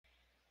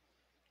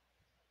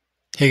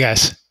Hey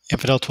guys,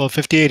 Infidel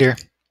 1258 here.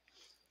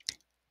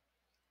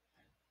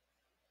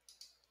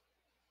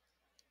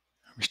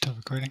 Are we still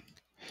recording?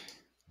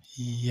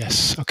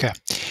 Yes, okay.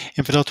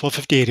 Infidel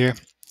 1258 here.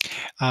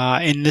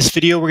 In this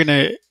video, we're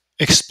going to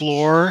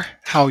explore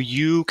how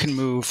you can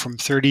move from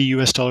 30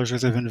 US dollars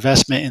worth of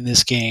investment in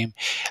this game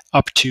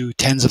up to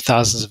tens of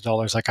thousands of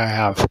dollars like I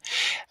have.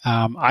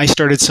 I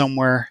started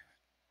somewhere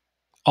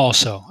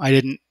also. I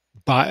didn't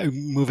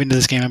move into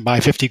this game and buy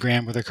 50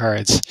 grand worth of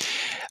cards.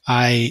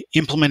 I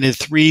implemented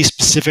 3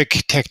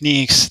 specific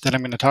techniques that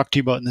I'm going to talk to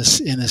you about in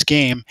this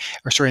game,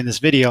 or sorry, in this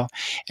video,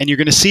 and you're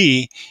going to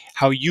see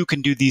how you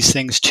can do these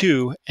things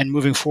too, and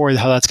moving forward,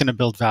 how that's going to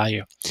build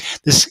value.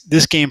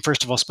 This game,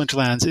 first of all,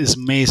 Splinterlands, is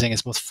amazing.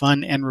 It's both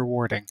fun and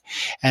rewarding,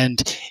 and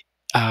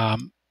that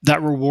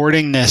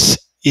rewardingness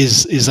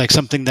is like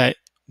something that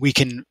we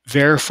can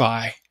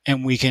verify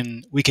and we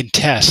can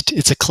test.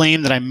 It's a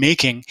claim that I'm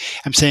making.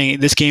 I'm saying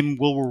this game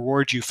will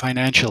reward you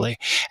financially,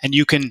 and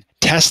you can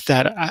test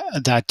that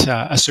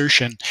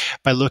assertion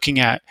by looking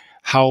at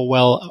how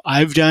well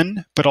I've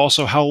done, but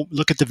also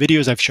look at the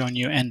videos I've shown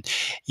you, and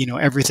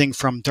everything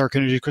from dark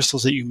energy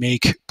crystals that you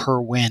make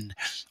per win,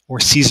 or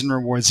season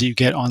rewards that you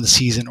get on the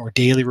season, or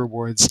daily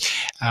rewards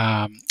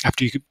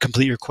after you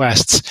complete your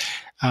quests.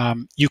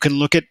 You can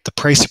look at the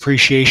price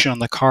appreciation on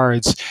the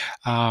cards.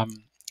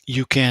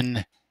 You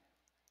can.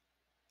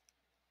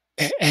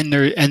 And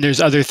there's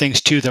other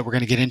things too that we're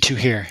going to get into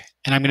here,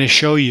 and I'm going to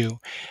show you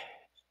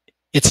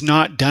it's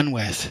not done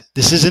with.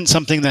 This isn't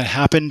something that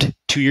happened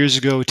 2 years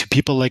ago to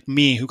people like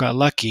me who got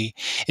lucky.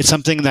 It's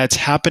something that's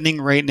happening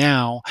right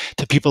now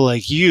to people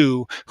like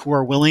you who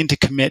are willing to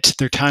commit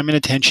their time and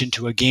attention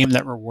to a game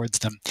that rewards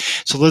them.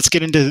 So let's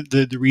get into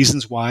the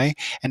reasons why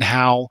and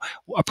how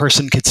a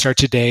person could start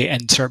today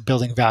and start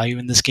building value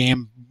in this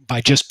game by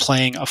just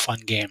playing a fun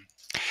game.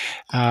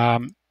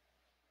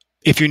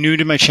 If you're new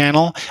to my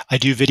channel, I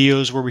do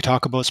videos where we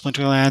talk about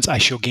Splinterlands. I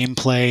show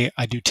gameplay.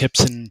 I do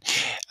tips and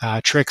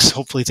tricks,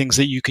 hopefully things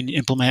that you can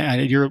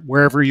implement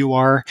wherever you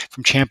are,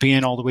 from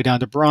champion all the way down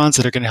to bronze,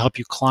 that are going to help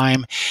you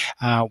climb.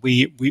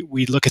 We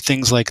look at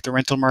things like the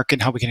rental market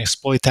and how we can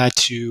exploit that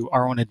to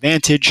our own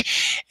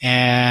advantage,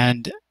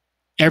 and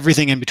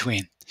everything in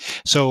between.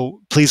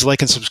 So please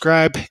like and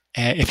subscribe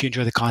if you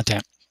enjoy the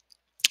content.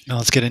 Now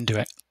let's get into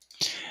it.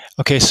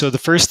 Okay, so the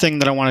first thing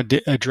that I want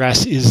to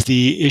address is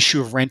the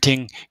issue of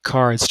renting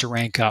cards to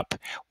rank up.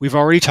 We've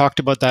already talked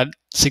about that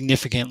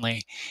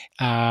significantly,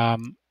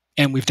 and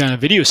we've done a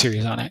video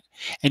series on it.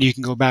 And you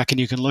can go back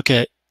and you can look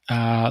at,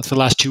 for the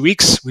last 2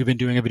 weeks, we've been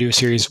doing a video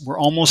series. We're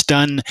almost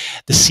done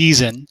the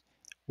season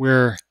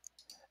where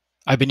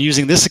I've been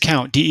using this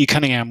account, D.E.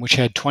 Cunningham, which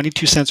had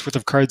 22 cents worth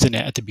of cards in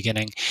it at the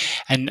beginning.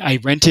 And I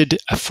rented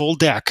a full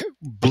deck,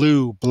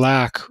 blue,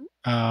 black,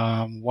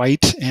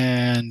 white,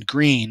 and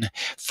green,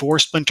 4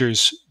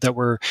 splinters that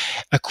were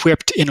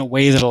equipped in a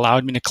way that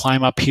allowed me to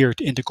climb up here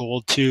into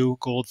gold 2,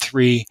 gold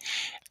 3,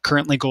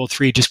 currently gold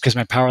 3, just because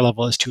my power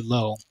level is too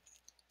low.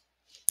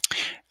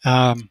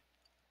 And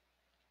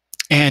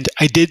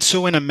I did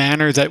so in a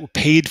manner that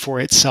paid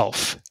for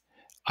itself.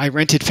 I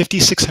rented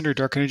 5,600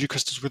 dark energy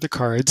crystals worth of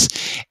cards,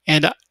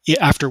 and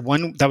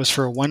that was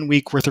for 1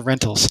 week worth of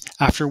rentals.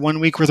 After 1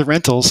 week worth of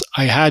rentals,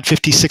 I had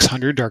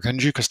 5,600 dark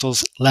energy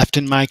crystals left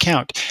in my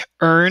account,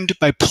 earned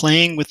by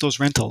playing with those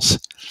rentals.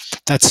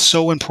 That's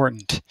so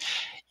important.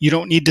 You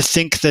don't need to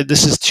think that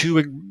this is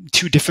too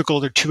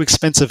difficult or too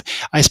expensive.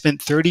 I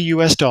spent 30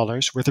 US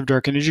dollars worth of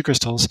dark energy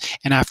crystals,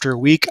 and after a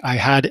week, I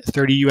had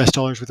 30 US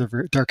dollars worth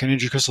of dark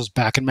energy crystals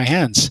back in my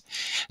hands.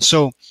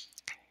 So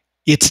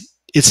it's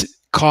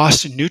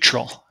cost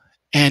neutral.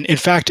 And in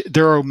fact,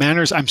 there are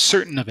manners, I'm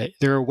certain of it,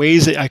 there are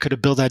ways that I could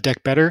have built that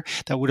deck better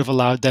that would have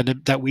allowed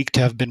that week to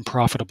have been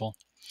profitable.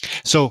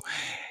 So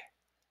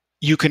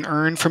you can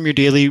earn from your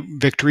daily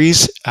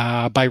victories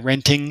by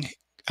renting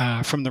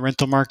from the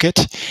rental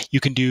market.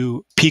 You can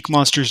do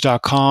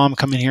peakmonsters.com,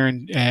 come in here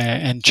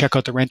and check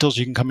out the rentals.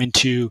 You can come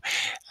into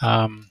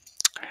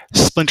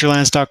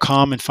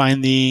splinterlands.com and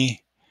find the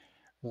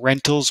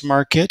rentals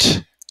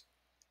market,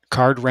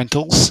 card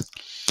rentals.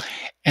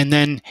 And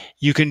then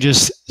you can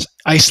just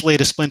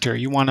isolate a splinter.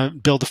 You want to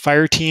build a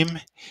fire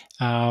team.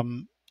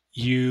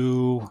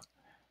 You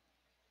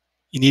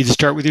need to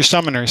start with your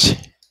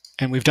summoners.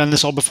 And we've done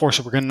this all before,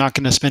 so we're not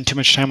going to spend too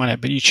much time on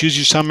it. But you choose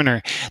your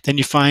summoner. Then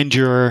you find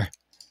your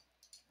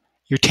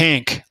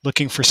tank,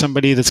 looking for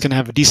somebody that's going to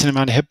have a decent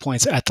amount of hit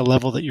points at the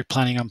level that you're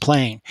planning on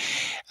playing.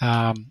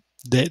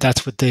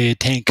 That's what the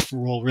tank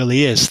role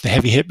really is, the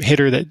heavy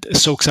hitter that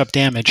soaks up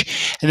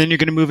damage. And then you're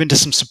going to move into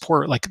some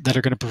support that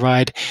are going to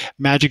provide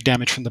magic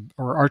damage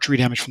or archery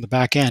damage from the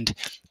back end.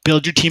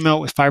 Build your team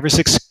out with 5 or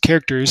 6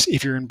 characters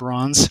if you're in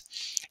bronze,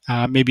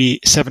 maybe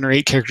 7 or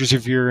 8 characters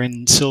if you're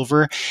in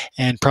silver,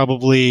 and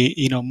probably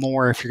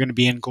more if you're going to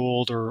be in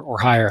gold or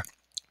higher.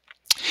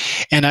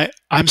 And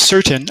I'm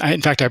certain,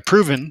 in fact, I've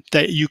proven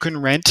that you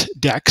can rent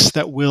decks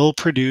that will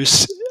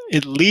produce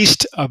at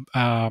least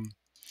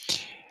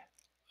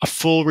a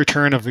full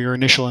return of your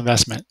initial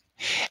investment.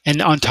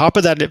 And on top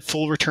of that, at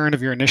full return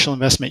of your initial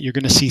investment, you're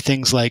going to see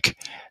things like,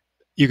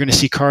 you're going to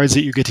see cards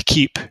that you get to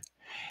keep.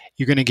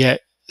 you're going to get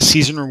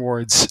season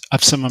rewards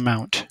of some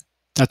amount.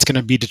 That's going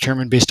to be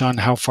determined based on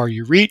how far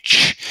you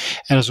reach,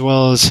 and as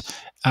well as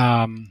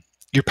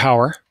your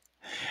power.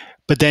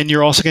 But then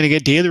you're also going to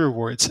get daily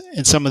rewards.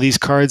 And some of these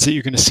cards that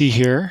you're going to see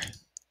here,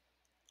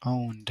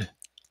 owned.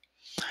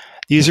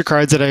 These are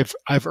cards that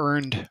I've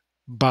earned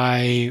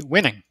by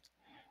winning.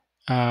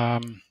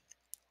 And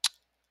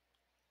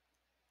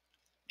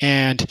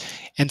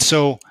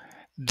so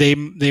they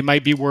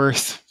might be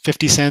worth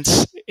 50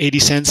 cents, 80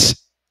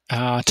 cents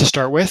to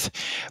start with,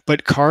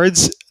 but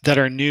cards that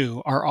are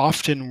new are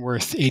often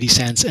worth 80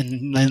 cents,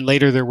 and then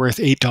later they're worth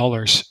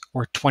 $8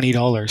 or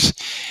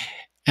 $20.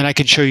 And I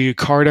can show you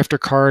card after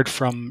card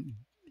from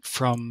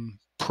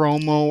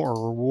promo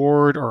or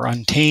reward or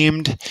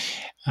untamed.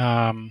 We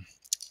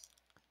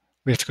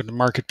have to go to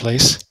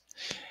marketplace,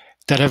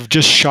 that have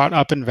just shot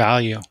up in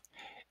value.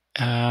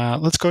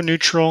 Let's go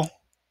neutral.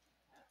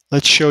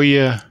 Let's show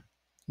you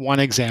one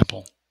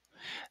example.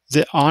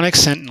 The Onyx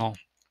Sentinel.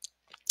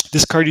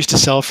 This card used to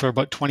sell for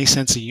about 20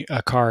 cents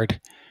a card.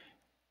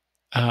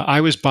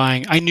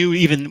 I knew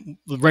even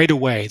right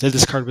away that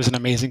this card was an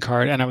amazing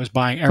card, and I was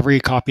buying every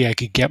copy I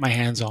could get my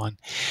hands on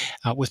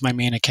with my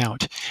main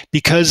account.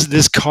 Because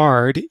this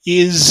card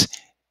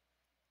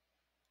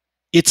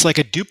it's like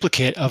a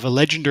duplicate of a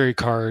legendary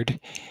card,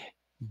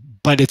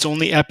 but it's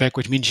only epic,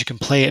 which means you can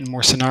play it in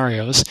more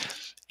scenarios.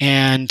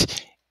 And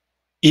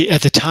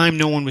at the time,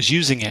 no one was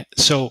using it.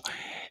 So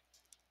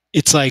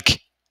it's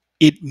like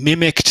it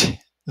mimicked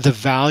the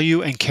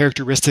value and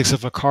characteristics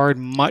of a card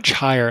much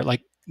higher,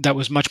 like that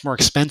was much more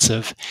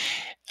expensive.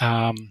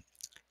 And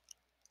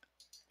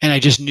I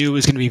just knew it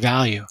was going to be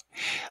value.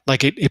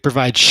 Like it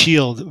provides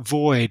shield,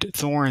 void,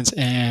 thorns,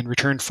 and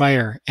return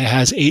fire. It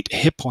has 8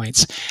 hit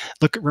points.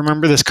 Look,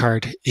 remember this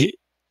card. It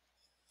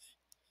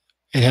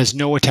has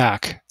no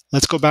attack.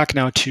 Let's go back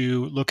now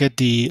to look at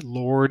the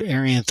Lord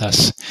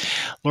Arianthus.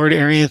 Lord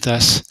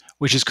Arianthus,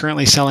 which is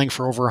currently selling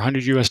for over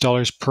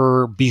 $100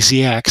 per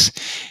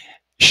BCX.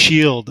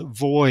 Shield,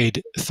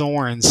 void,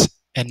 thorns,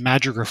 and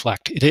magic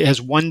reflect. It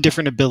has one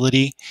different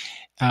ability.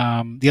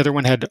 The other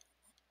one had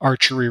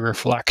archery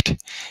reflect.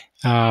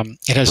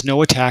 It has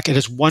no attack. It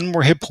has 1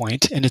 more hit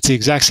point, and it's the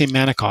exact same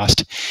mana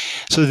cost.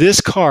 So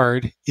this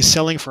card is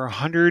selling for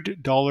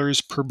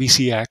 $100 per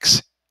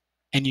BCX,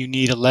 and you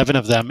need 11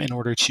 of them in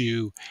order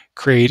to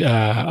create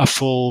a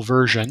full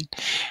version.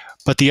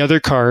 But the other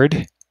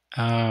card,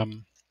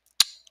 Onyx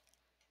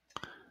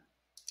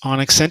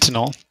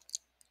Sentinel,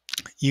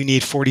 you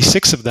need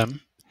 46 of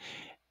them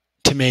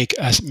to make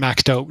a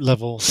maxed out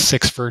level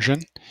 6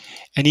 version.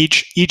 And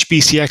each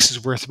BCX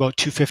is worth about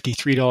 $250,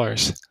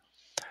 $3.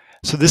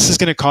 So this is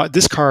going to cost,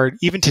 this card,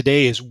 even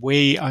today, is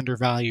way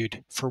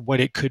undervalued for what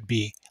it could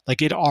be.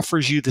 Like, it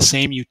offers you the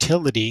same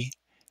utility,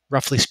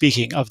 roughly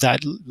speaking, of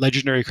that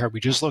legendary card we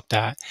just looked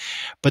at,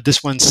 but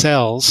this one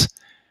sells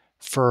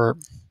for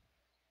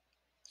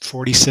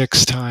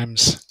 46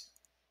 times,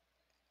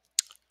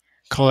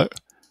 call it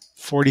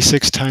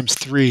 46 times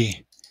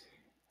 3,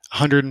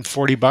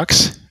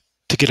 $140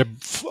 to get a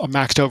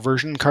maxed out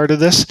version card of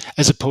this,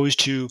 as opposed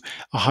to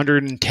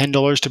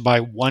 $110 to buy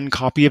 1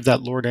 copy of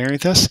that Lord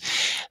Arianthus.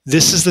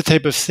 This is the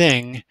type of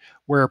thing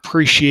where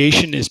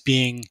appreciation is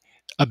being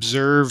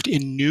observed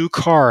in new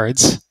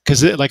cards,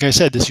 because like I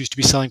said, this used to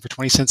be selling for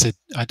 20 cents a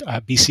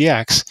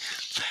BCX.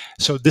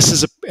 So this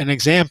is an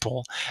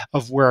example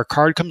of where a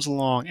card comes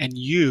along and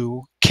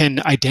you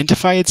can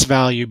identify its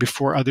value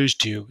before others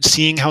do,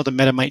 seeing how the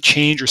meta might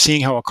change, or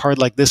seeing how a card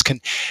like this can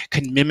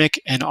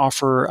mimic and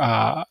offer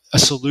a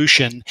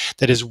solution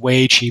that is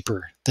way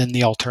cheaper than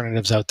the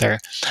alternatives out there.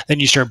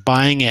 Then you start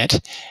buying it,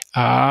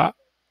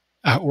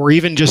 or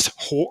even just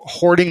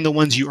hoarding the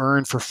ones you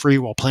earn for free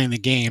while playing the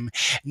game,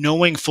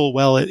 knowing full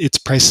well its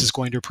price is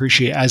going to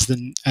appreciate as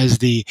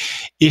the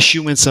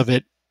issuance of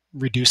it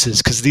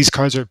reduces, because these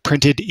cards are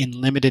printed in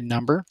limited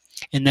number,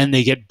 and then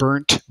they get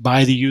burnt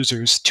by the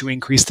users to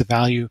increase the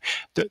value,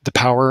 the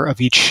power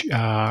of each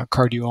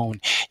card you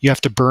own. You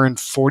have to burn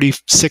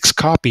 46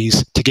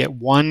 copies to get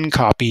 1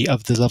 copy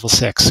of the level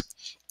 6.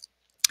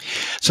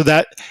 So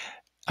that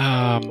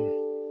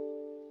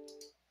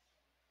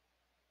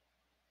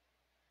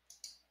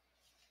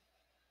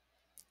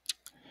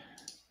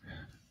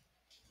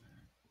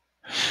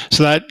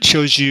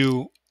shows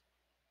you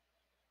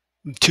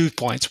 2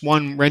 points.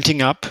 1,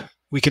 renting up.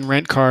 We can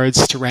rent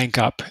cards to rank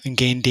up and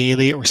gain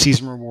daily or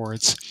season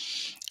rewards.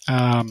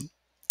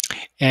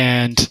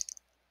 And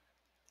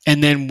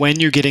then when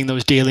you're getting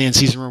those daily and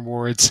season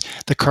rewards,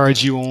 the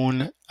cards you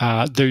own,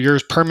 they're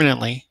yours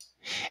permanently,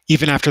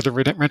 even after the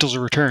rentals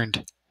are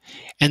returned.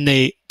 And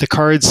the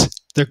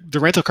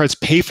rental cards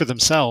pay for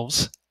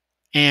themselves,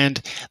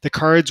 and the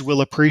cards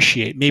will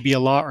appreciate, maybe a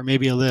lot or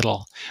maybe a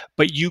little.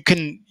 But you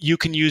can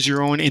use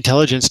your own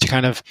intelligence to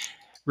kind of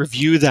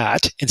review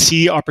that and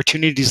see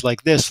opportunities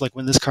like this. Like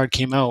when this card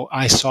came out,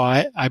 I saw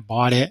it, I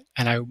bought it,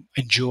 and I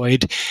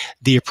enjoyed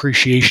the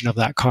appreciation of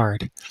that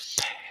card.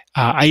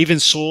 I even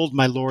sold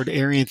my Lord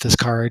Arianthus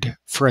card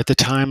for, at the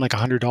time, like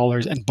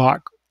 $100, and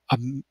bought a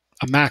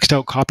maxed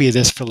out copy of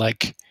this for,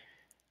 like,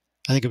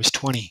 I think it was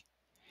 $20.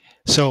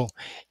 So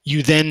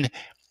you then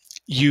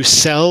you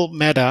sell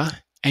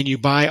meta and you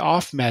buy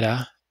off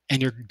meta, and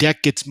your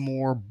deck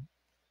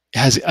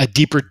has a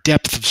deeper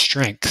depth of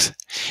strength,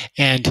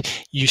 and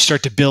you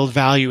start to build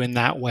value in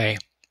that way.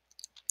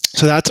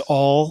 So that's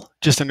all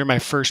just under my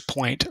first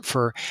point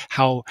for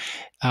how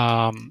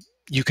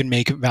you can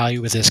make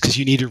value with this, because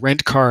you need to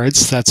rent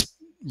cards. That's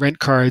rent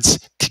cards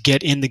to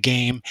get in the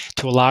game,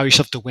 to allow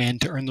yourself to win,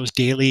 to earn those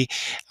daily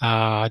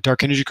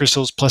dark energy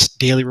crystals plus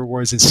daily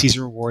rewards and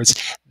season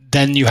rewards.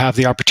 Then you have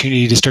the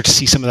opportunity to start to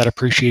see some of that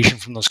appreciation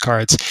from those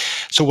cards.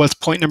 So what's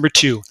point number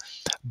 2?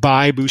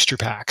 Buy booster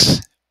packs.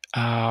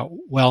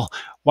 Well,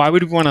 why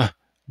would we want to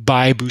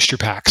buy booster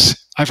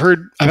packs? I've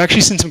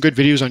actually seen some good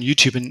videos on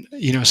YouTube,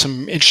 and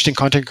some interesting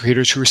content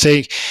creators who are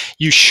saying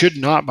you should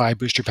not buy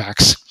booster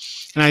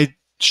packs. And I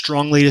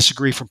strongly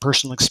disagree from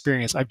personal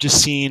experience. I've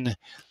just seen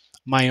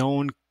my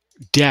own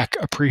deck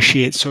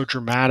appreciate so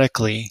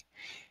dramatically,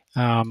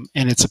 and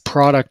it's a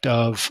product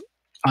of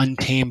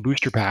untamed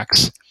booster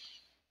packs.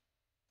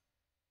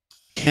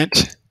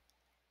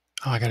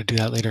 I got to do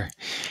that later.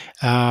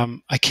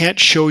 I can't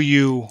show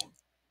you.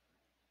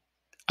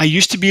 I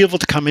used to be able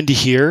to come into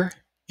here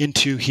and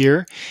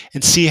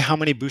see how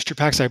many booster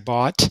packs I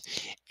bought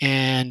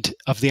and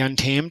of the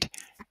untamed,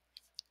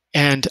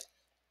 and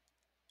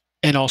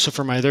also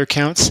for my other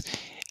accounts,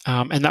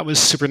 and that was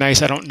super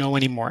nice. I don't know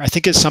anymore. I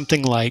think it's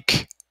something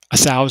like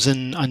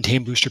 1,000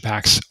 untamed booster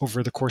packs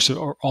over the course of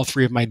all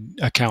 3 of my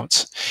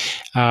accounts,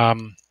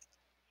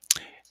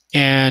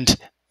 and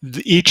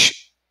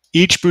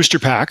each booster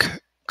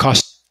pack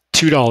costs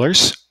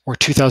 $2 or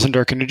 2,000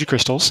 dark energy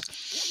crystals,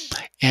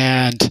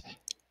 and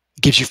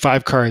gives you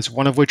 5 cards,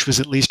 one of which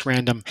was at least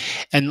random.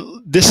 And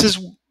this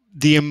is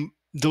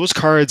those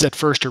cards at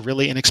first are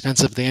really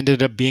inexpensive. They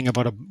ended up being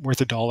about worth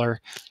 $1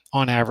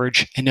 on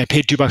average, and I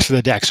paid $2 for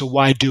the deck. So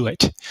why do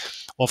it?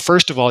 Well,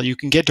 first of all, you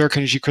can get dark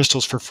energy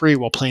crystals for free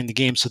while playing the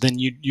game. So then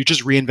you're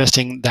just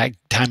reinvesting that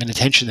time and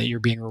attention that you're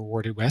being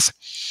rewarded with.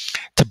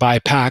 To buy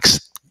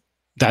packs,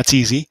 that's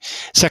easy.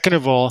 Second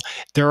of all,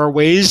 there are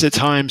ways at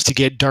times to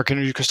get dark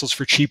energy crystals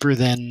for cheaper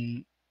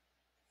than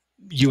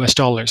US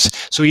dollars.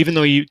 So even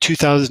though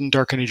 2,000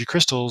 dark energy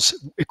crystals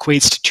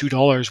equates to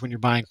 $2 when you're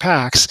buying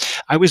packs,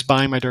 I was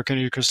buying my dark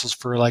energy crystals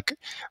for like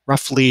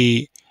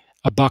roughly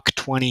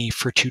 $1.20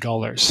 for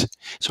 $2.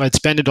 So I'd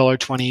spend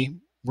 $1.20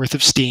 worth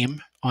of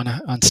Steam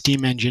on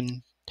Steam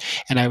Engine,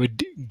 and I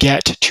would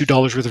get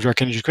 $2 worth of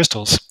dark energy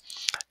crystals.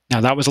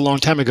 Now that was a long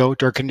time ago.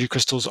 Dark energy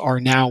crystals are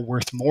now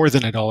worth more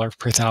than $1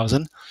 per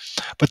 1,000,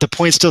 but the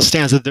point still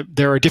stands that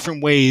there are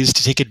different ways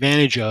to take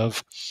advantage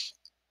of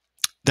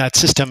that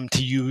system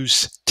to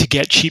use to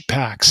get cheap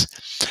packs.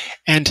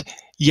 And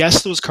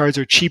yes, those cards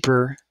are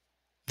cheaper.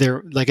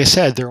 They're, like I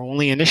said, they're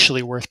only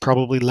initially worth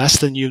probably less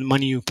than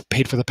money you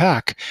paid for the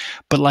pack.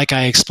 But like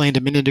I explained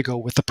a minute ago,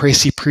 with the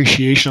price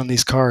appreciation on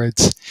these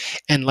cards,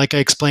 and like I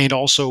explained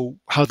also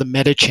how the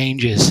meta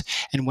changes,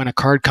 and when a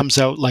card comes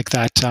out like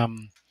that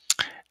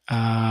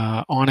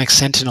Onyx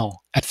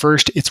Sentinel, at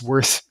first it's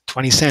worth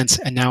 20 cents,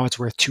 and now it's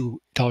worth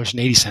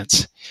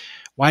 $2.80.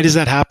 Why does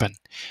that happen?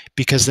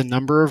 Because the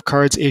number of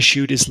cards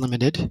issued is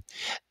limited.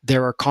 They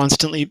are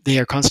constantly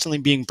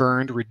being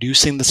burned,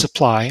 reducing the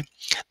supply.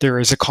 There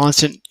is a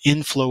constant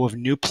inflow of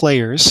new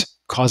players,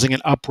 causing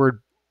an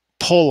upward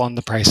pull on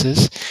the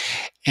prices.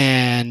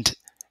 And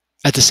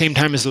at the same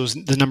time as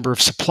the number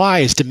of supply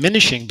is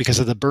diminishing because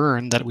of the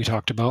burn that we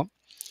talked about,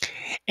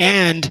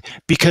 and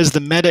because the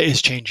meta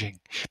is changing.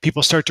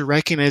 People start to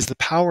recognize the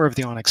power of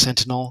the Onyx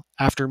Sentinel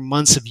after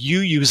months of you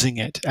using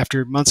it,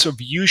 after months of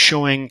you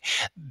showing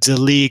the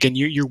league and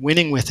you're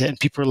winning with it, and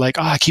people are like,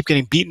 I keep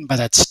getting beaten by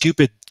that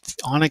stupid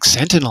Onyx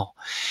Sentinel.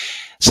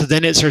 So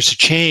then it starts to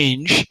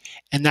change,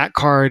 and that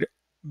card,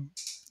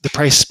 the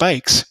price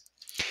spikes.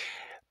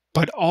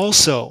 But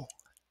also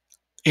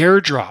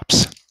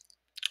airdrops.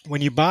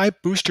 When you buy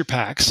booster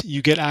packs,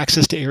 you get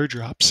access to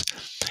airdrops.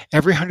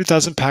 Every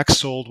 100,000 packs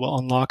sold will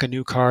unlock a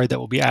new card that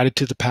will be added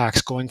to the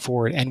packs going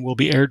forward and will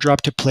be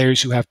airdropped to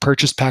players who have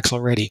purchased packs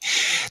already.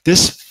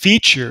 This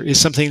feature is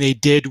something they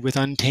did with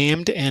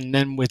Untamed and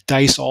then with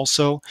Dice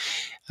also,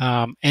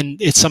 and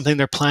it's something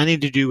they're planning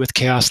to do with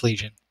Chaos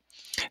Legion.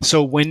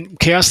 So when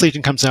Chaos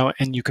Legion comes out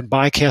and you can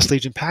buy Chaos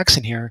Legion packs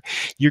in here,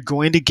 you're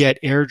going to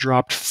get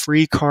airdropped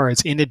free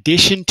cards in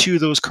addition to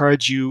those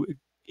cards you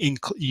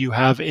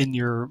have in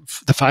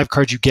the 5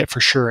 cards you get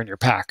for sure in your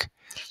pack.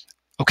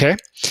 Okay,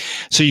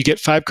 so you get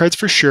 5 cards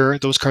for sure.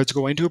 Those cards are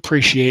going to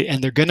appreciate,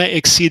 and they're going to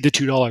exceed the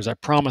 $2, I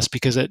promise,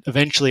 because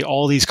eventually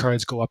all these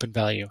cards go up in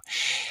value.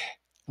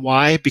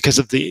 Why? Because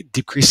of the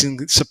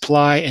decreasing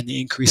supply and the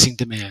increasing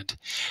demand.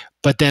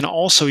 But then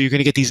also you're going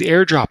to get these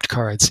airdropped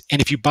cards, and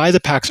if you buy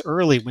the packs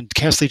early, when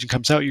Chaos Legion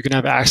comes out, you're going to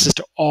have access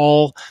to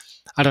all,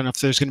 I don't know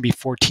if there's going to be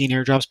 14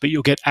 airdrops, but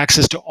you'll get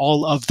access to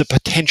all of the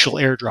potential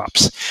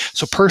airdrops.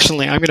 So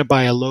personally, I'm going to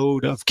buy a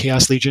load of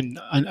Chaos Legion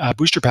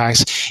booster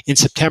packs in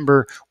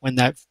September when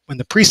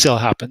the pre-sale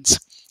happens.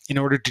 In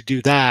order to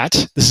do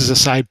that, this is a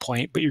side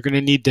point, but you're going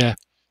to need to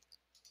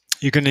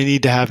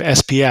have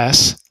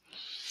SPS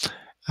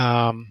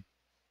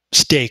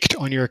staked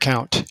on your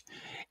account.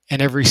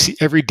 And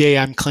every day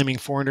I'm claiming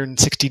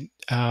 460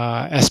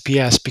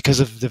 SPS because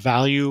of the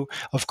value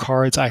of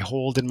cards I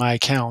hold in my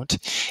account.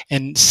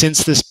 And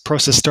since this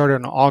process started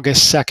on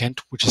August 2nd,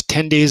 which is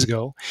 10 days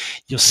ago,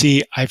 you'll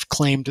see I've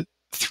claimed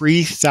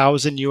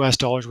 3,000 US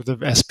dollars worth of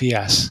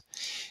SPS.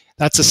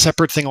 That's a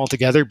separate thing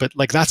altogether, but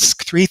like that's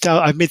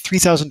 3,000. I've made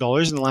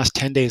 $3,000 in the last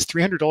 10 days,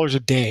 $300 a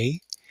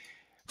day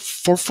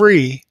for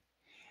free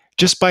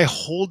just by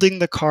holding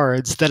the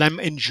cards that I'm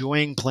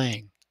enjoying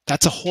playing.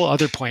 That's a whole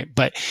other point,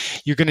 but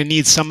you're going to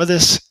need some of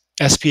this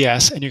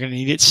SPS and you're going to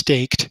need it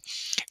staked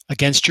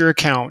against your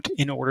account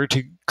in order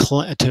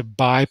to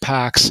buy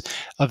packs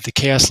of the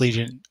Chaos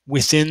Legion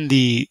within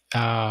the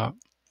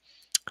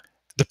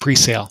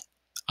pre-sale.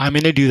 I'm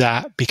going to do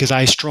that because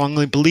I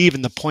strongly believe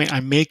in the point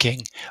I'm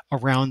making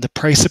around the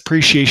price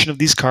appreciation of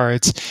these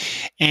cards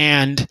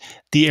and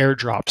the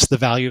airdrops, the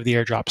value of the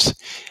airdrops.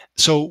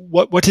 So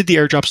what did the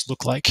airdrops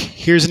look like?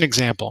 Here's an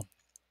example.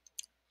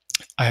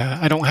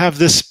 I don't have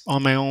this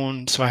on my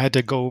own, so I had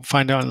to go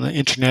find out on the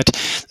internet.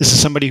 This is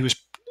somebody who's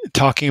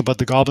talking about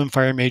the Goblin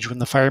Fire Mage when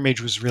the Fire Mage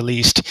was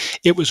released.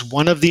 It was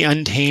one of the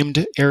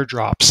untamed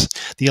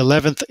airdrops, the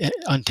 11th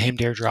untamed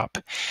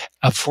airdrop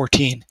of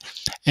 14.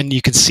 And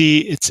you can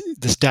see it's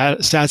this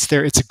stats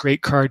there. It's a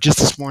great card. Just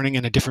this morning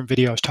in a different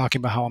video, I was talking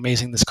about how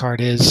amazing this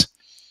card is.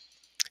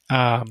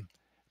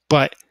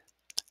 But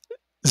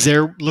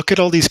there, look at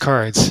all these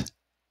cards.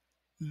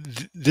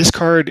 This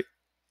card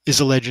is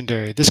a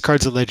legendary. This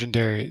card's a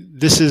legendary.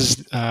 This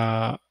is,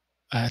 I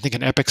think,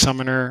 an epic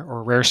summoner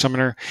or rare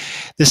summoner.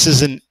 This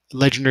is a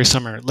legendary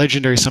summoner,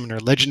 legendary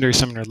summoner, legendary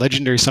summoner,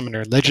 legendary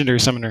summoner,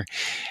 legendary summoner,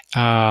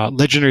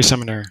 legendary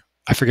summoner.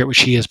 I forget what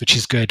she is, but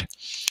she's good.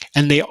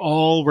 And they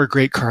all were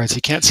great cards.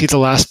 You can't see the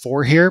last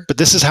four here, but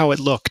this is how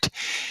it looked.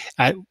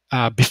 At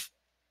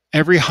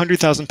every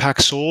 100,000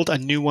 packs sold, a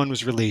new one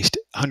was released.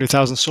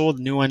 100,000 sold,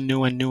 new one, new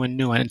one, new one,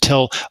 new one,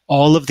 until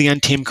all of the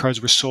untamed cards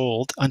were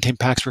sold, untamed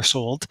packs were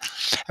sold,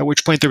 at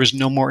which point there was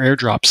no more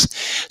airdrops.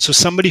 So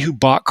somebody who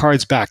bought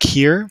cards back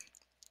here,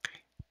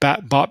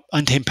 bought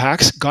untamed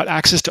packs, got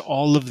access to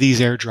all of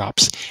these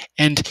airdrops.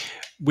 And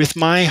with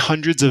my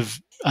hundreds of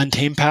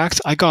untamed packs,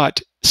 I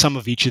got some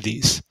of each of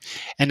these.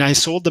 And I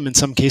sold them in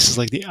some cases,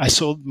 like I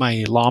sold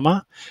my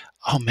llama.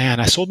 Oh man,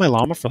 I sold my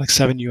llama for like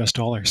 $7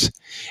 US,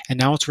 and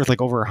now it's worth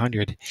like over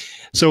 100.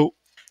 So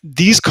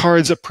these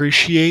cards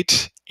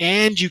appreciate,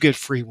 and you get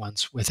free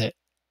ones with it.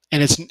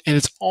 And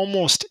it's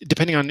almost,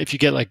 depending on if you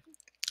get like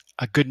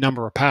a good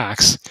number of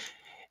packs,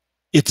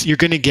 you're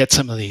going to get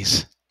some of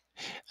these.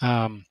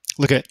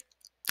 Look at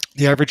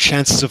the average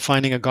chances of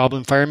finding a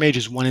Goblin Fire Mage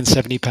is 1 in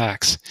 70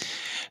 packs.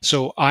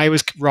 So I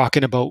was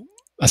rocking about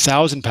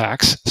 1,000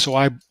 packs. So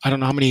I don't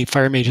know how many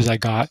Fire Mages I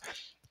got,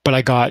 but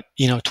I got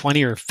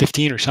 20 or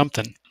 15 or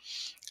something.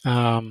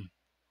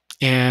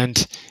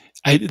 And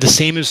the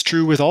same is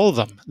true with all of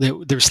them.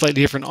 There's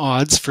slightly different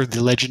odds for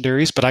the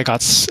legendaries, but I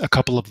got a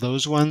couple of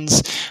those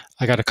ones.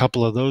 I got a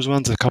couple of those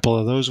ones, a couple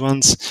of those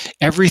ones.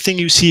 Everything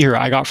you see here,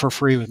 I got for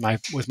free with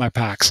my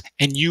packs,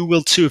 and you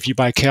will too if you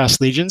buy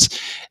Chaos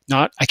Legions.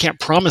 I can't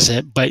promise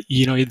it, but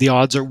the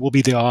odds will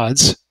be the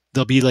odds.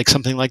 They'll be like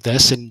something like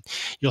this, and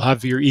you'll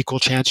have your equal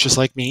chance, just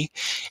like me.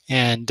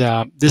 And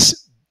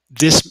this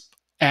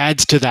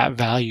adds to that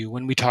value.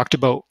 When we talked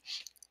about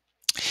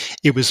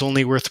it was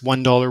only worth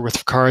 $1 worth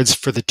of cards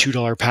for the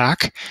 $2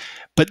 pack,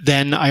 but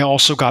then I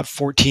also got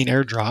 14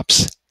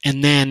 airdrops,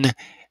 and then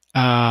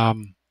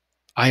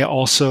I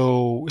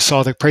also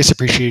saw the price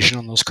appreciation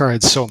on those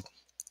cards. So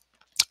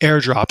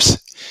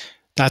airdrops,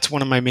 that's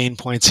one of my main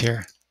points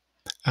here.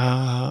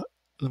 What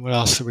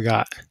else have we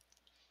got?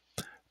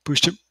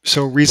 Booster.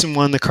 So reason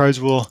one, the cards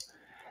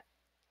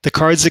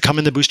that come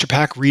in the booster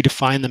pack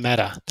redefine the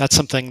meta. That's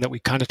something that we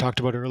kind of talked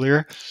about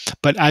earlier.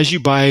 But as you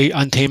buy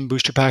Untamed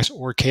booster packs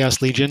or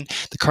Chaos Legion,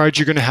 the cards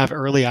you're going to have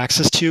early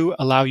access to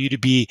allow you to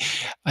be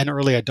an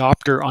early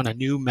adopter on a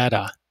new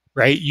meta,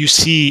 right? You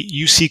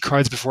see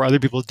cards before other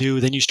people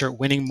do, then you start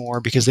winning more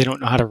because they don't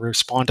know how to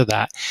respond to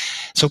that.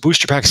 So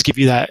booster packs give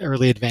you that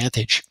early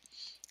advantage.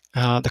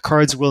 The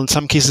cards will in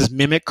some cases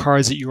mimic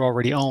cards that you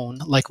already own,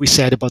 like we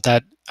said about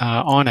that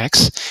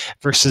Onyx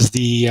versus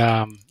the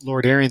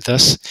Lord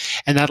Arianthus,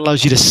 and that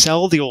allows you to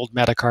sell the old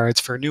meta cards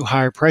for new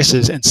higher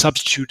prices and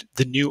substitute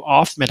the new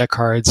off-meta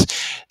cards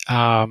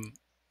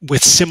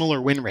with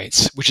similar win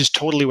rates, which is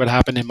totally what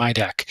happened in my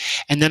deck.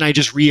 And then I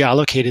just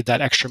reallocated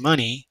that extra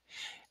money,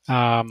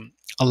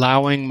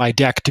 allowing my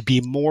deck to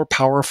be more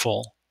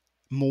powerful,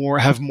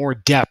 have more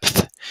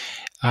depth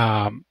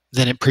than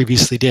it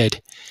previously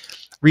did.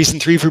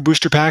 Reason 3 for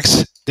booster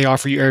packs, they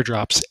offer you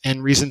airdrops.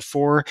 And reason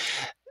 4,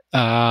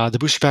 the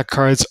booster pack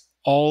cards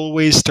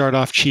always start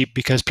off cheap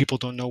because people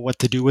don't know what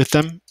to do with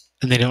them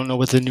and they don't know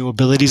what the new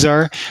abilities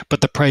are. But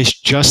the price,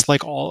 just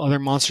like all other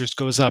monsters,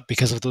 goes up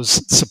because of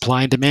those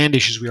supply and demand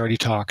issues we already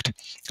talked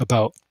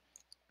about.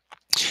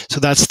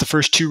 So that's the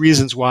first 2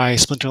 reasons why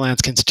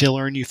Splinterlands can still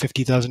earn you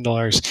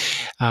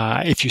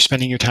 $50,000 if you're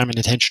spending your time and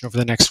attention over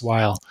the next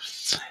while.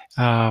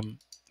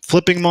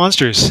 Flipping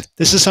monsters.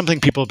 This is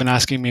something people have been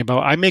asking me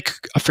about. I make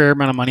a fair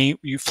amount of money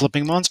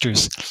flipping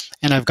monsters,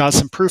 and I've got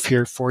some proof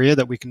here for you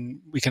that we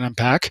can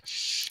unpack.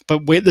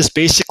 But what this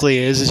basically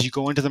is you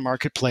go into the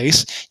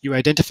marketplace, you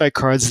identify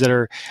cards that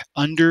are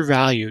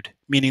undervalued,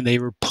 meaning they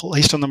were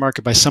placed on the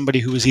market by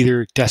somebody who was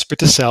either desperate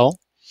to sell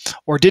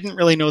or didn't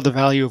really know the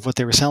value of what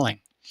they were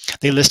selling.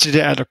 They listed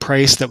it at a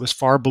price that was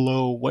far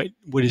below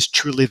what is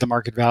truly the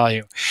market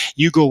value.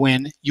 You go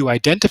in, you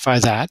identify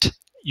that,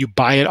 you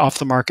buy it off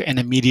the market and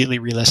immediately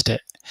relist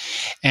it.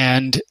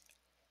 And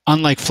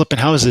unlike flipping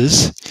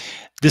houses,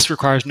 this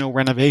requires no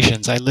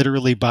renovations. I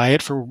literally buy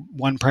it for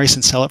one price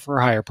and sell it for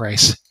a higher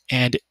price.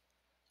 And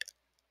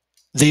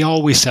they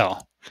always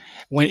sell.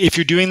 If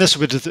you're doing this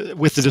with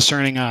the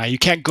discerning eye, you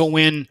can't go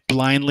in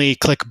blindly,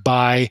 click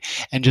buy,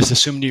 and just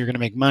assume that you're going to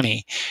make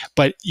money.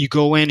 But you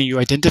go in and you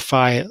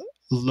identify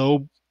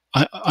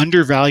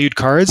undervalued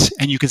cards,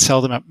 and you can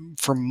sell them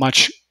for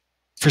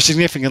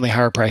significantly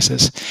higher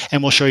prices.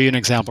 And we'll show you an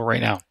example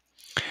right now.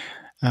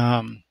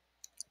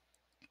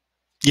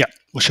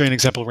 We'll show you an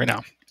example right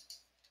now.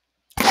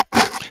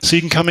 So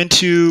you can come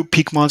into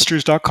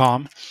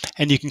peakmonsters.com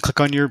and you can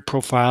click on your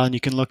profile and you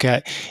can look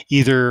at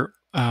either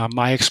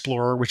My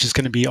Explorer, which is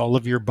going to be all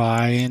of your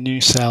buy and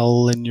your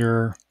sell and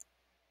your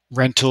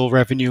rental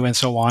revenue and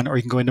so on, or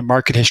you can go into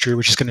market history,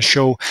 which is going to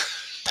show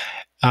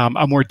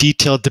a more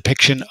detailed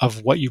depiction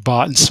of what you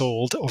bought and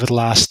sold over the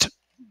last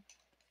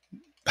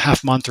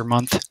half month or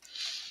month.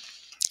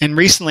 And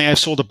recently I've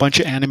sold a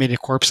bunch of animated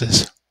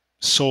corpses.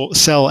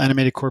 Sell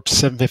animated corpse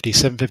 750,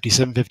 750,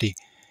 750.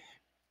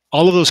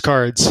 All of those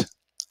cards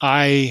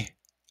I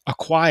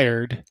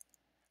acquired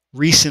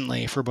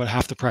recently for about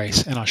half the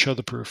price, and I'll show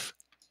the proof.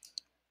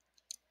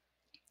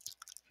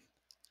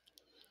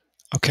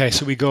 Okay,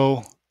 so we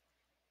go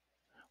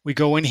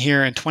in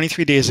here, and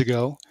 23 days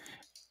ago,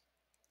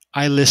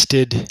 I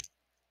listed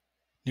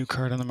new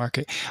card on the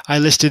market. I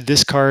listed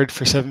this card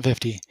for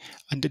 750,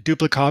 a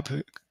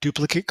duplicate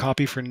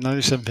copy for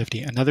another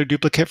 750, another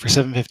duplicate for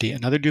 750,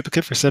 another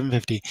duplicate for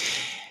 750,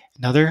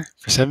 another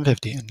for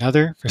 750,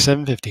 another for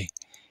 750.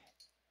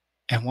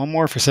 And one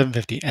more for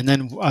 750, and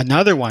then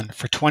another one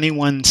for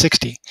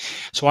 2160.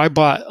 So I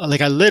bought,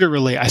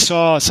 I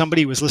saw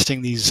somebody was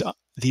listing these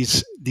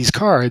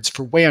cards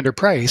for way under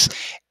price,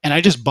 and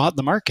I just bought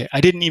the market.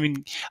 I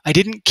didn't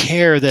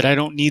care that I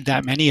don't need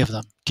that many of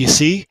them. Do you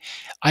see?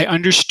 I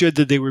understood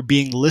that they were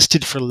being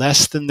listed for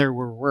less than they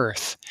were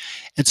worth.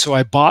 And so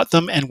I bought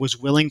them and was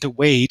willing to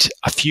wait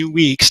a few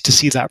weeks to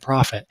see that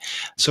profit.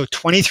 So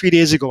 23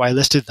 days ago, I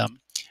listed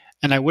them,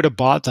 and I would have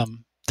bought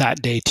them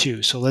that day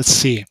too. So let's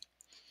see.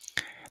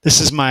 This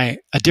is a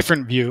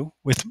different view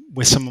with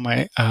some of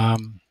my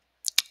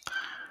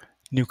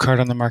new card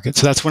on the market.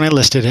 So that's when I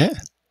listed it.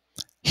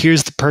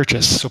 Here's the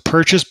purchase. So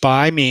purchased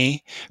by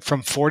me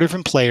from 4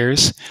 different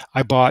players.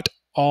 I bought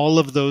all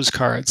of those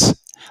cards.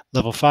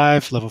 Level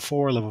 5, level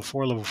 4, level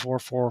 4, level 4,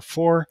 4,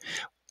 4.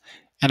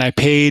 And I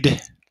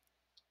paid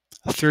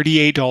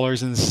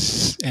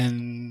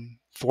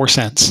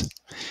 $38.04.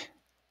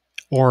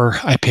 Or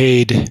I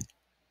paid...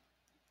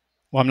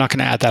 Well, I'm not going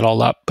to add that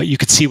all up, but you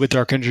could see what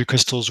Dark Energy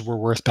crystals were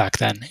worth back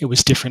then. It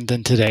was different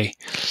than today.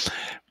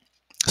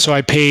 So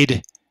I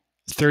paid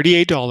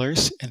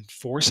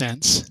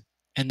 $38.04,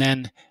 and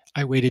then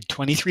I waited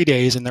 23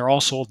 days, and they're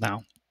all sold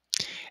now.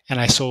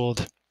 And I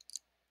sold,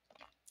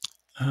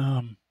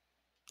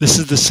 this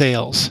is the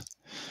sales.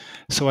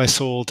 So I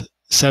sold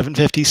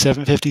 750,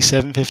 750,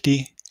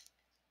 750,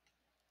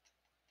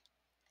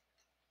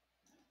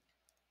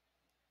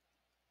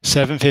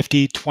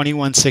 750,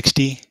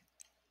 2160,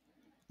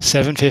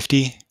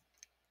 750.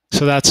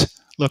 So that's,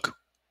 look,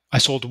 I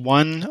sold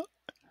one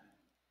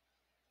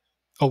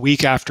a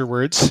week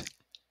afterwards.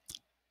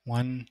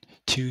 1,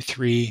 2,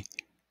 3,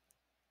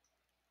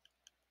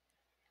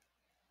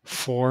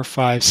 4,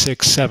 5,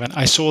 6, 7.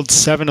 I sold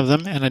 7 of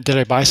them, and did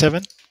I buy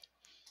 7?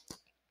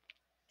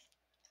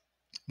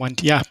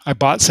 Yeah, I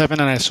bought 7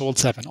 and I sold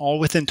 7, all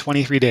within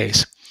 23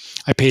 days.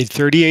 I paid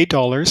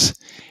 $38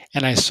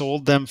 and I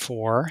sold them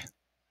for,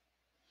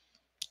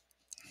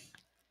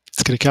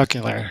 let's get a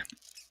calculator.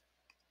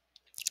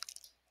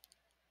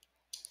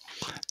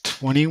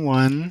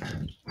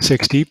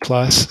 2160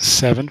 plus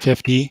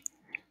 750.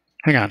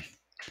 Hang on.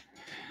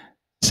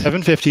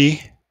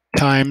 750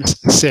 times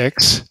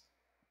 6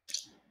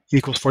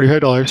 equals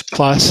 $45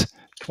 plus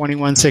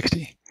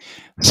 2160.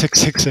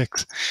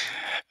 666.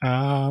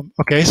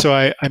 Okay, so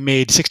I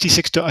made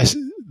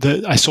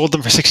 $66. I sold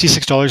them for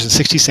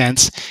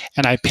 $66.60,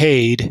 and I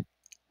paid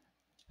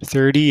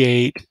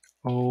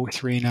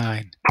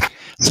 $38.039.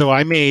 So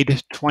I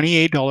made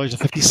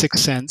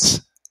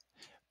 $28.56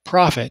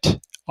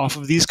 profit off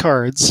of these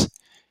cards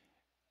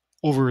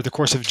over the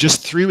course of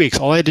just 3 weeks.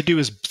 All I had to do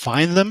is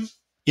find them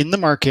in the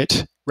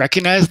market,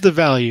 recognize the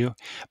value,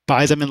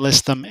 buy them and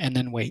list them, and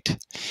then wait.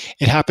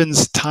 It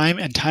happens time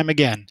and time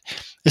again.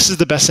 This is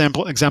the best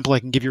example I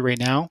can give you right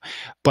now,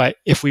 but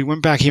if we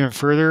went back even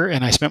further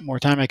and I spent more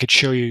time, I could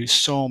show you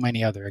so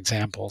many other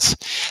examples.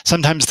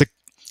 Sometimes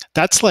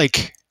that's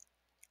like,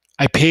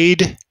 I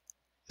paid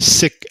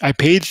I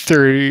paid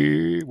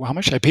 30. Well, how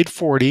much? I paid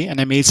 40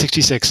 and I made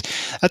 66.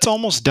 That's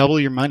almost double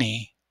your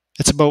money.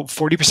 It's about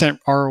 40%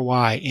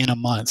 ROI in a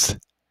month.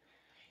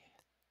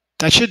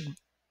 That should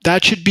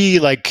that should be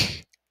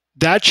like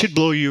that should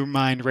blow your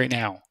mind right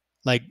now.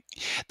 Like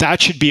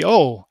that should be,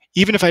 oh,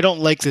 even if I don't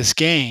like this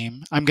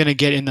game, I'm going to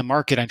get in the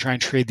market and try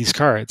and trade these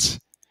cards.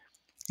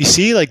 You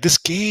see, like this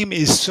game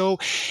is so,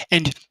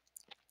 and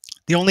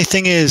the only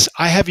thing is,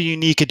 I have a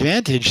unique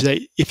advantage that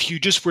if you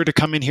just were to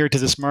come in here to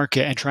this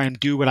market and try and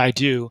do what I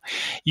do,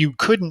 you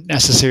couldn't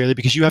necessarily,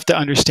 because you have to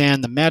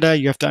understand the meta.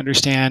 You have to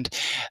understand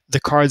the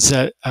cards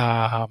that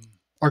are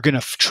going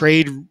to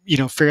trade,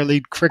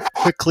 fairly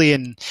quickly,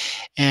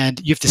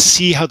 and you have to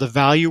see how the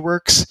value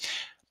works.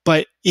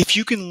 But if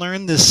you can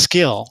learn this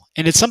skill,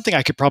 and it's something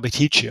I could probably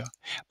teach you,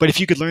 but if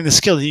you could learn the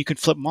skill, then you can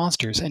flip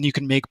monsters and you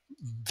can make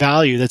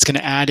value that's going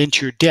to add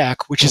into your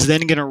deck, which is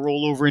then going to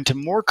roll over into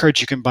more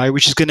cards you can buy,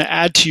 which is going to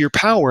add to your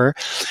power,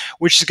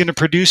 which is going to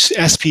produce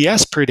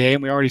SPS per day.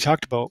 And we already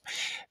talked about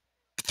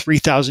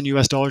 3,000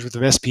 US dollars worth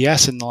of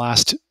SPS in the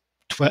last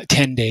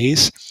 10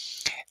 days.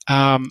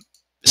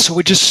 So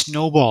it just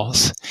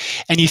snowballs.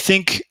 And you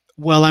think,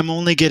 well, I'm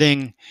only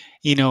getting,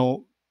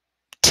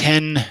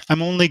 10,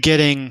 I'm only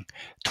getting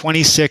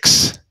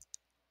 26.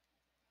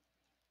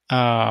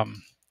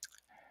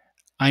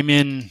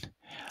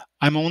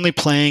 I'm only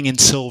playing in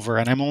silver,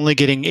 and I'm only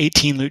getting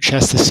 18 loot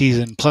chests this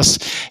season, plus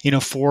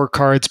 4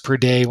 cards per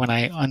day when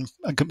I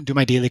do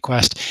my daily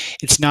quest.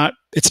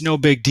 It's no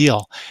big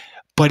deal,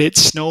 but it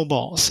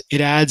snowballs.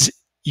 It adds.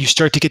 You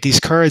start to get these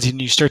cards,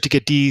 and you start to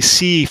get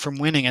DEC from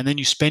winning, and then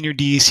you spend your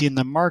DEC in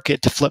the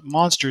market to flip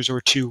monsters or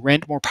to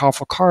rent more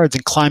powerful cards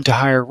and climb to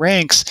higher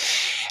ranks,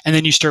 and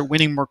then you start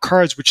winning more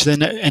cards, which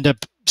then end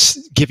up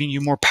giving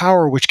you more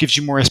power, which gives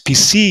you more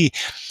SPC,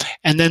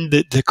 and then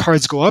the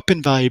cards go up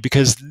in value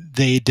because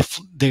they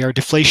are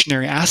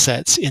deflationary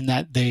assets in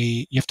that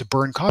you have to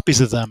burn copies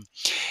of them,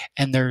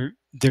 and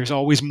there's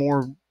always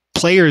more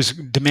players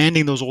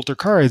demanding those older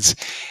cards.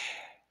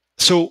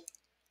 So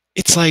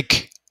it's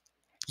like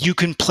you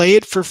can play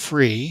it for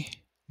free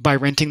by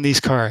renting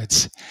these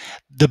cards.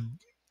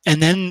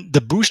 And then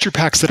the booster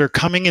packs that are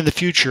coming in the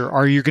future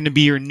you're going to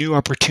be your new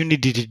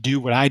opportunity to do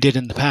what I did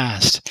in the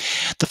past.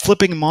 The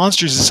flipping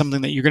monsters is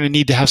something that you're going to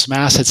need to have some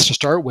assets to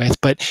start with,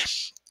 but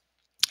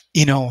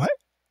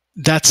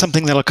that's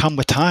something that'll come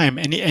with time,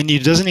 and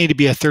it doesn't need to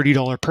be a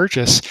 $30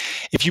 purchase.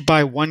 If you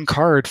buy one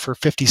card for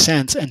 50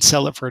 cents and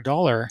sell it for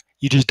 $1,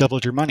 you just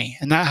doubled your money,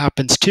 and that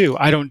happens too.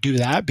 I don't do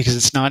that because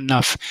it's not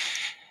enough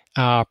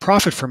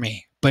profit for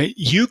me, but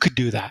you could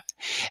do that.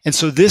 And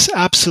so this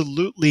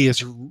absolutely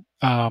is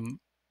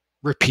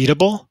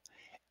repeatable,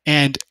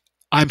 and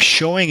I'm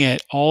showing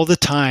it all the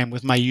time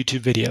with my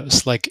YouTube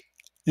videos. Like,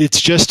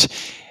 it's just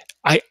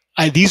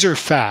these are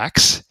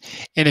facts,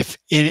 and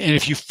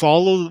if you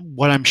follow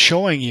what I'm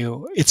showing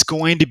you, it's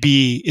going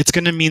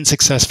to mean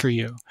success for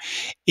you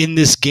in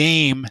this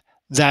game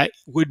that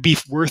would be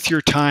worth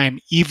your time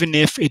even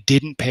if it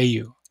didn't pay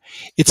you.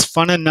 It's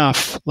fun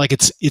enough, like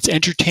it's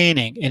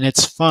entertaining and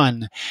it's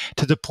fun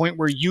to the point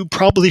where you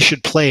probably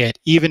should play it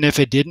even if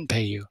it didn't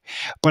pay you.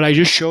 But I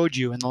just showed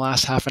you in the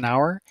last half an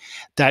hour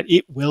that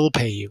it will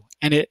pay you,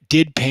 and it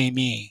did pay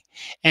me.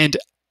 And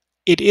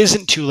it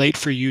isn't too late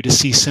for you to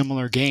see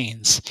similar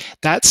gains.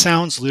 That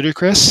sounds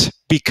ludicrous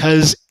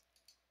because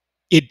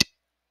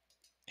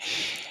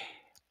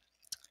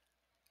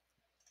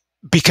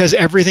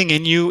everything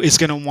in you is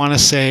going to want to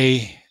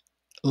say,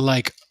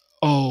 like,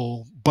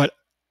 oh, but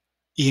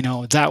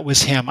that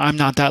was him. I'm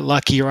not that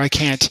lucky, or I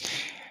can't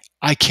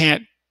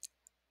see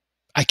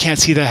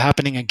that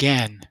happening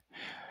again.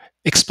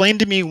 Explain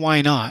to me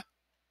why not.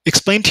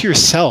 Explain to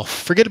yourself.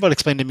 Forget about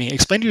explain to me.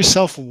 Explain to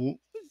yourself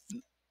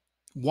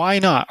why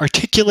not.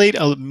 Articulate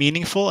a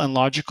meaningful and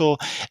logical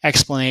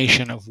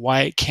explanation of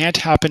why it can't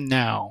happen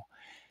now.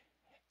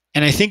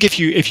 And I think if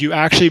you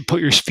actually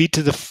put your feet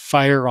to the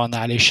fire on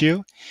that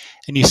issue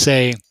and you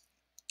say,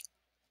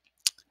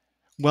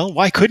 well,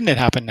 why couldn't it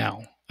happen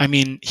now? I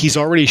mean, he's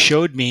already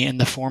showed me in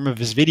the form of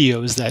his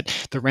videos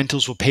that the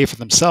rentals will pay for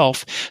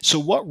themselves. So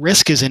what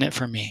risk is in it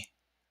for me?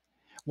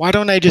 Why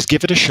don't I just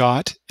give it a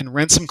shot and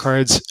rent some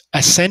cards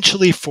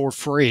essentially for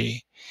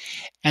free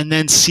and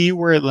then see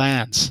where it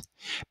lands?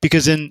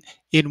 Because in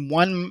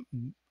one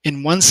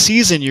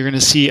season, you're going to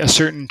see a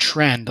certain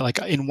trend. Like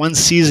in one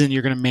season,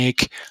 you're going to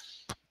make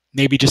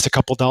maybe just a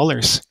couple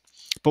dollars.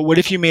 But what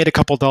if you made a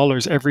couple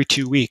dollars every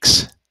 2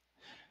 weeks?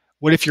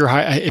 What if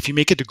if you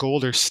make it to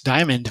gold or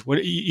diamond?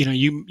 What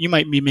you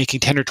might be making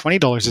 $10 or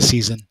 $20 a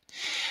season,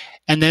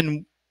 and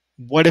then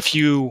what if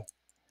you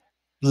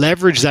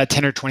leverage that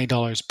 $10 or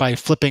 $20 by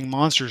flipping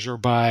monsters or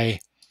by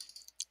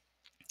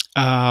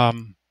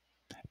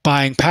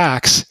buying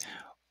packs?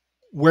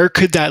 Where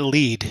could that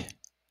lead?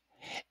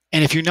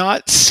 And if you're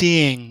not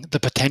seeing the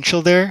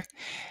potential there,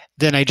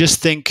 then I just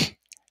think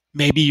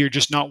maybe you're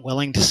just not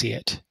willing to see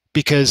it,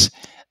 because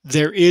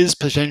there is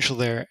potential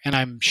there, and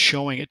I'm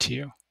showing it to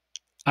you.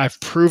 I've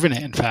proven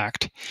it, in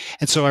fact.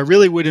 And so I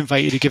really would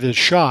invite you to give it a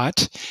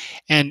shot.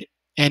 And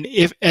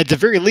if at the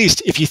very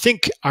least, if you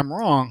think I'm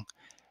wrong,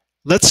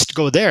 let's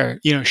go there.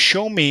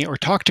 Show me or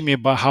talk to me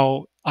about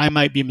how I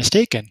might be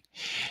mistaken,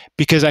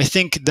 because I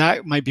think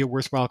that might be a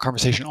worthwhile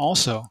conversation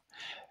also.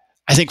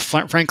 I think,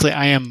 frankly,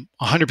 I am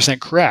 100%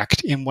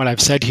 correct in what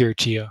I've said here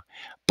to you,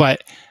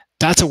 but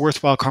that's a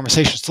worthwhile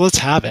conversation. So let's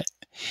have it.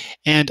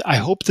 And I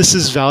hope this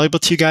is valuable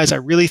to you guys. I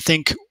really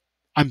think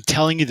I'm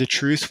telling you the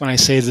truth when I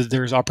say that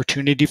there's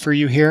opportunity for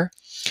you here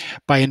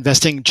by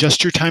investing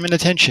just your time and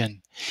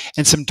attention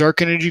and some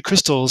dark energy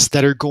crystals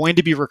that are going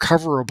to be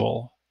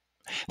recoverable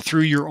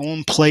through your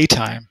own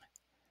playtime.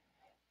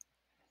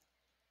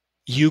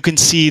 You can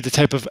see the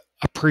type of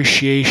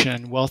appreciation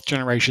and wealth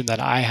generation that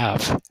I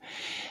have.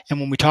 And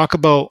when we talk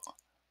about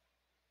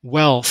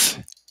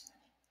wealth,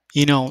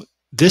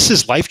 this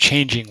is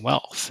life-changing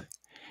wealth.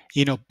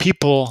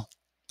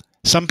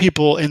 Some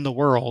people in the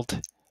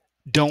world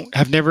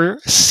have never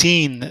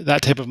seen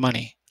that type of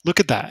money. Look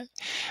at that.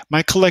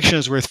 My collection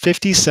is worth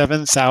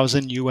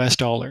 57,000 US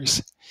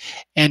dollars.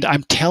 And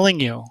I'm telling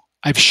you,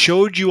 I've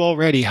showed you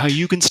already how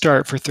you can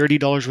start for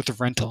 $30 worth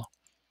of rental.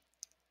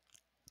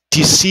 Do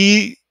you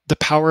see the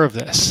power of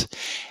this?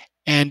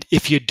 And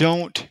if you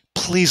don't,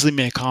 please leave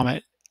me a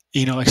comment,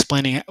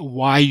 explaining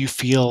why you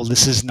feel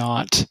this is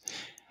not,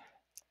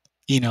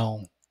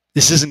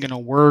 this isn't going to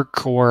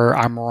work, or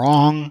I'm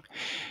wrong.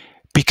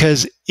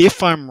 Because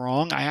if I'm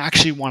wrong, I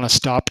actually want to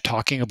stop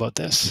talking about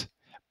this.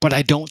 But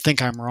I don't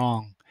think I'm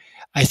wrong.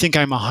 I think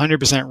I'm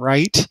 100%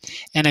 right.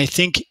 And I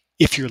think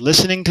if you're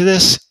listening to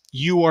this,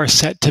 you are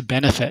set to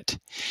benefit.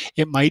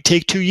 It might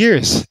take 2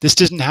 years. This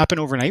didn't happen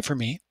overnight for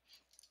me.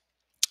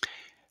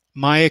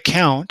 My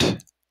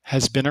account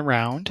has been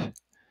around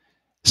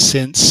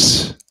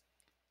since,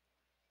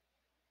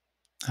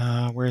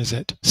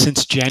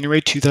 since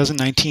January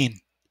 2019.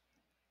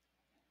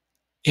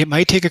 It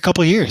might take a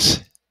couple of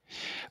years.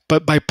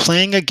 But by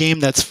playing a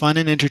game that's fun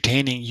and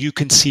entertaining, you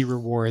can see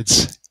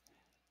rewards.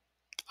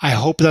 I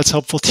hope that's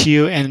helpful to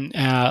you. And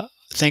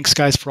thanks,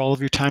 guys, for all of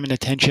your time and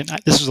attention.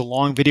 This was a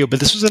long video, but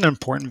this was an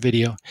important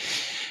video.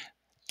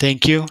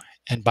 Thank you,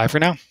 and bye for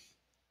now.